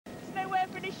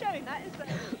really showing that, is there?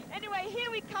 Anyway, here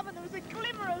we come, and there was a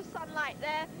glimmer of sunlight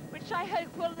there, which I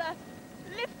hope will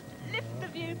lift the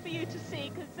view for you to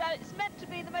see, because it's meant to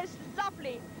be the most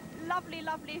lovely,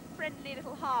 friendly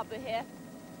little harbour here.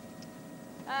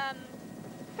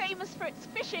 Famous for its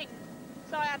fishing,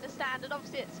 so I understand, and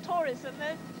obviously its tourism.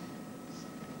 There's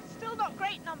still not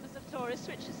great numbers of tourists,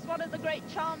 which is one of the great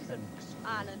charms of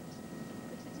Ireland.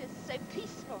 But it is so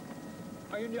peaceful.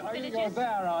 Are you there,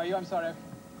 are you? I'm sorry.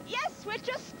 Yes, we're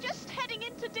just heading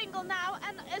into Dingle now,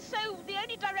 and so the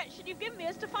only direction you've given me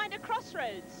is to find a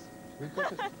crossroads. We've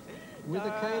got with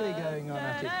a Kerry going on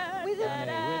at it. With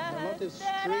a lot of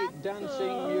street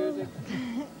dancing music.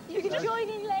 You can join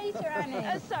in later, Annie.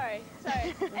 Oh, sorry.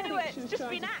 Anyway, it's just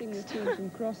been axed. A tune from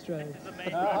Crossroads.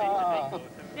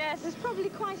 Yes. There's probably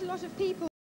quite a lot of people.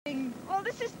 Well,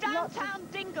 this is downtown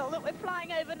Dingle that we're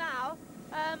flying over now.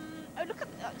 Oh, look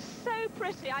at that, so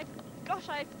pretty. Gosh,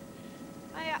 I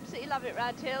absolutely love it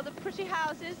round here. The pretty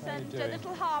houses and a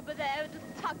little harbour there with the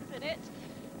tugs in it.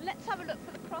 Let's have a look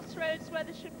for the crossroads where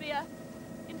there should be a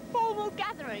informal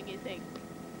gathering, you think?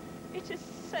 It is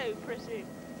so pretty.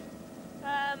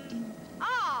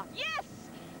 Yes!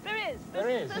 There is.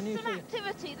 There's some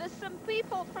activity. There's some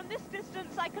people from this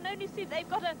distance. I can only see they've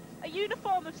got a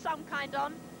uniform of some kind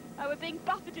on. We're being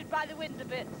buffeted by the wind a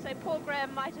bit, so poor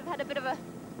Graham might have had a bit of a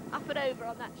up and over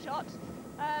on that shot.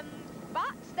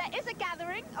 But there is a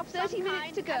gathering of 30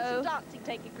 minutes to go and some dancing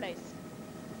taking place.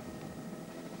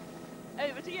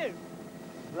 Over to you.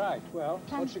 Right, well,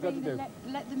 what's she got to do?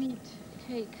 Let them eat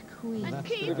cake, Queen. And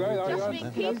Keith, just being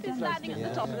Keith is standing at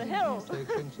the top of the hill. Take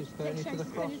Princess Fernie to the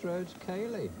crossroads,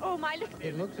 Kerry. Oh, my little...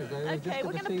 It looks as though we're just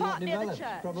we're going to going see to what park near the develops.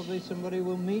 church. Probably somebody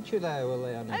will meet you there, will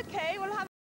they, Annie? Okay, we'll have...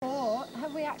 Or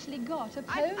have we actually got a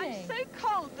pony? I'm so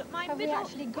cold that my Have we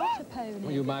actually got a pony?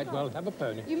 Well, you might well have a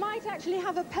pony. You might actually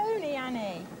have a pony,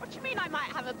 Annie. What do you mean I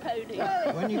might have a pony?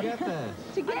 When you get there.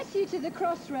 To get you to the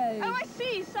crossroads. Oh, I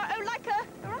see. So, like a...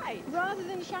 Right. Rather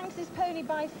than Shanks's pony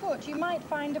by foot, you might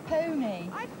find a pony.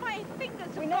 My fingers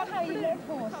have We know gone how you blue. love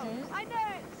horses. I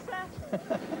know, it's a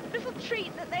little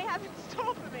treat that they have in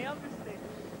store for me, obviously.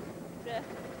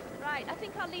 Right, I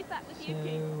think I'll leave that with you,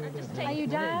 Keith. And just take Are you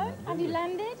down? Have you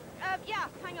landed? Yeah,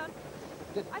 hang on.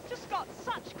 I've just got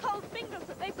such cold fingers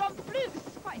that they've gone blue. This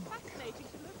is quite fascinating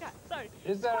to look at. Sorry.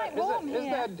 Is there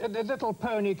a little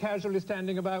pony casually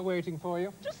standing about waiting for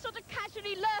you? Just sort of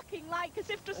casually lurking, like as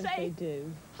if to say,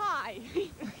 hi.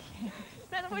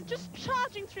 Then we're just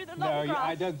charging through the long grass.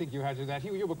 I don't think you had to do that.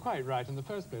 You were quite right in the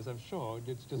first place, I'm sure.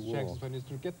 It's just Shanks' when is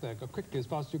to get there. Go quickly, as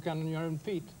fast as you can on your own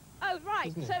feet. Oh,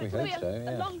 right. So it's going to be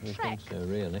a long trek. We think so,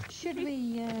 really. Should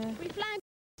we... We've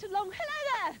landed along... Hello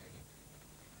there!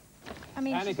 I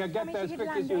mean, Annika, get there as quick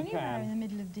as you can. In the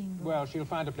middle of Dingle. Well, she'll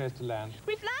find a place to land.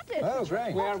 We've landed. Oh,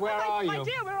 great. Where are you? My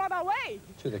dear, we're on our way.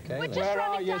 To the Kerry. Where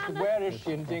are you? Where is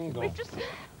she in Dingle? We've just...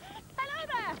 Hello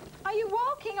there. Are you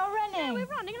walking or running? Yeah, we're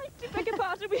running. I do beg your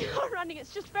pardon. We are running.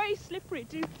 It's just very slippery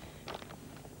to... To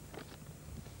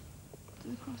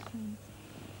the crossroads.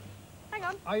 Hang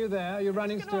on. Are you there? Are you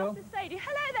running still? Ask this lady.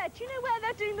 Hello there. Do you know where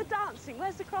they're doing the dancing?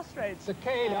 Where's the crossroads? The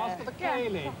Cayley. Ask for the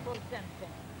Cayley.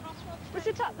 Was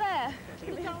it up there?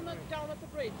 Down at the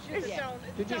bridge. Did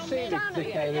you see the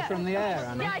Cayley from the air,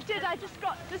 Annie? Yeah, I did. I just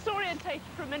got disorientated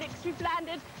for a minute because we've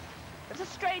landed at a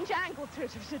strange angle to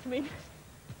it, I mean.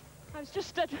 I was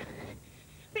just... I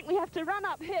think we have to run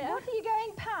up here. What are you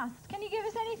going past? Can you give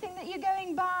us anything that you're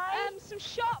going by? Some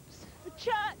shops, the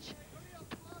church.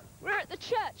 We're at the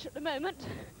church at the moment.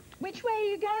 Which way are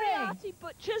you going? Moriarty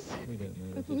Butchers. We don't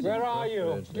know. Where are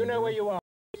you? Do you know where you are?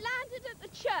 We landed at the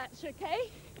church, okay?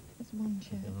 There's one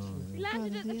church. We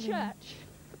landed at the church.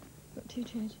 Got two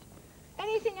churches.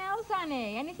 Anything else,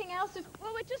 Annie? Anything else?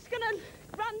 Well, we're just going to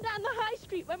run down the high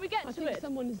street when we get to it.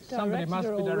 Somebody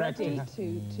must be directing her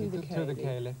to the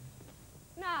Cayley.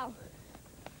 Now.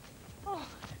 Oh,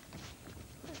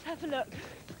 let's have a look.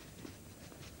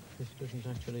 This doesn't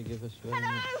actually give us very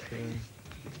Hello. much...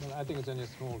 Well, I think it's only a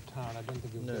small town. I don't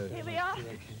think you'll get Here we are. Hello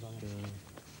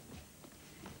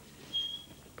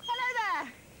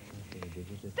there.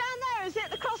 Down there, is it?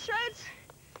 The crossroads?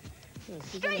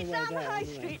 Straight down the high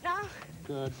street now.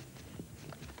 Good.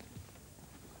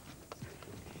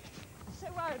 So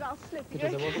worried I'll slip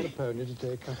Because you. there wasn't a pony to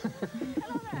take her.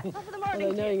 Hello there. Top of the morning.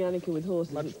 Although knowing Annika with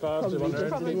horses, Much it's faster probably on her.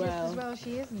 just as Just well. as well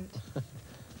she isn't.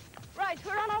 Right,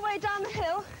 we're on our way down the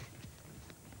hill.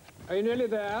 Are you nearly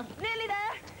there? Nearly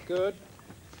there. Good.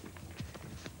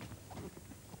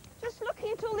 Just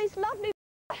looking at all these lovely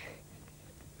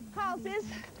houses.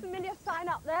 Familiar sign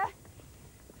up there.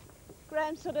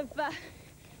 Graham sort of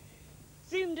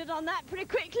zoomed in on that pretty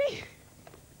quickly.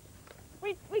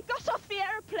 We got off the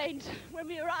aeroplane when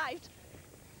we arrived.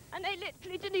 And they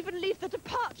literally didn't even leave the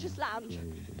departures lounge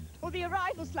or the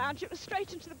arrivals lounge. It was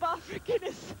straight into the bar for a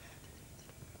Guinness.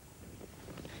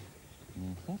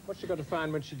 What's she got to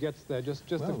find when she gets there? Just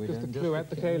the clue at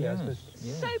the Yes. Cayley.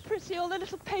 Yes. So pretty, all the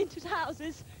little painted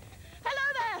houses.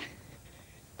 Hello there!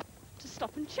 To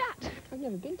stop and chat. I've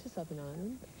never been to Southern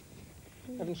Ireland.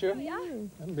 Haven't you? Yeah.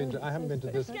 I haven't been to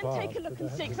this Go part. take a look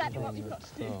and see exactly what you've got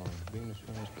to do. Oh, Venus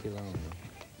Rose Killarney.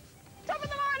 Top of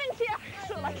the morning to you!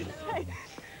 That's all I can say.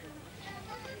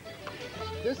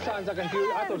 This sounds like a huge...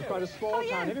 I thought it was quite a small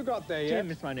town. Have you got there yet? Jim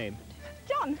is my name.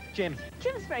 John? Jim.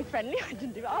 Jim's very friendly. I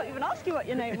didn't even ask you what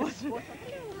your name was.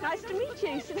 Nice to meet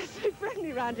you. So they're so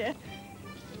friendly around here.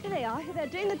 Here they are. They're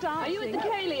doing the dancing. Are you at the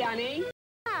Cayley, Annie?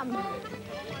 And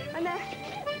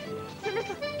it's a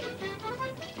little...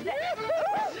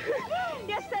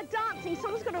 Yes, they're dancing.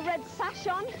 Someone's got a red sash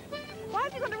on. Why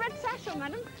have you got a red sash on,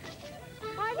 madam?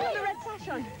 Why have you got a red sash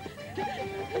on?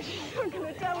 She's not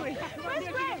going to tell me. Where's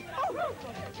Greg? Oh,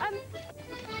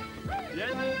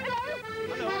 Yes.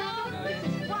 hello. This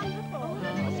is wonderful.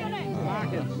 What's your name?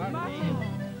 Martin. Martin.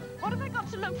 What have I got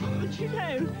to look for? Do you know?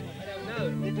 I don't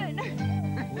know. You don't know?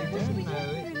 We don't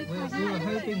know. We were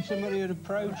hoping somebody would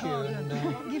approach you and...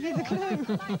 Give you the clue.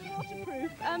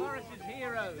 Waterproof. Morris's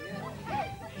hero, yeah.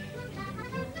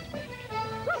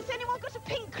 Has anyone got a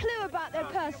pink clue about their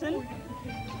person?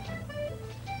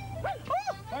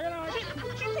 Oh! Do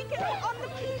you think it's on the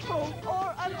people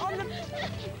or on the...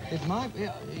 It might be...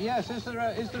 Yes, is there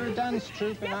a dance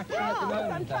troupe in Yes, action there at the are.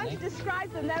 moment, I'm trying Annie? to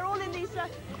describe them. They're all in these...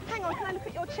 hang on, can I look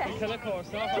at your chest?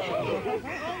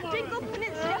 Dingle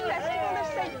Peninsula Festival of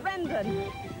St. Brendan.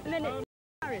 And then it's...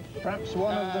 Perhaps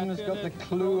one of them has got the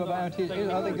clue about it.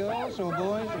 Are they girls or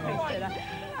boys?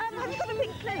 Have you got a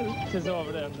big clue? She's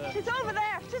over there. She's over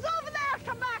there. She's over there.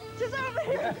 Come back. She's over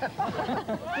here.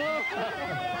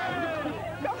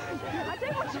 God, I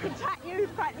don't want to attack you.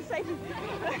 It's quite the same. Oh,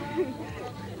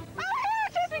 here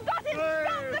it is. We got it.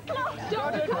 Stop the clock.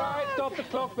 Stop it, right. Stop the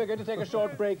clock. We're going to take a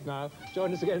short break now.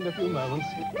 Join us again in a few moments.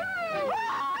 No!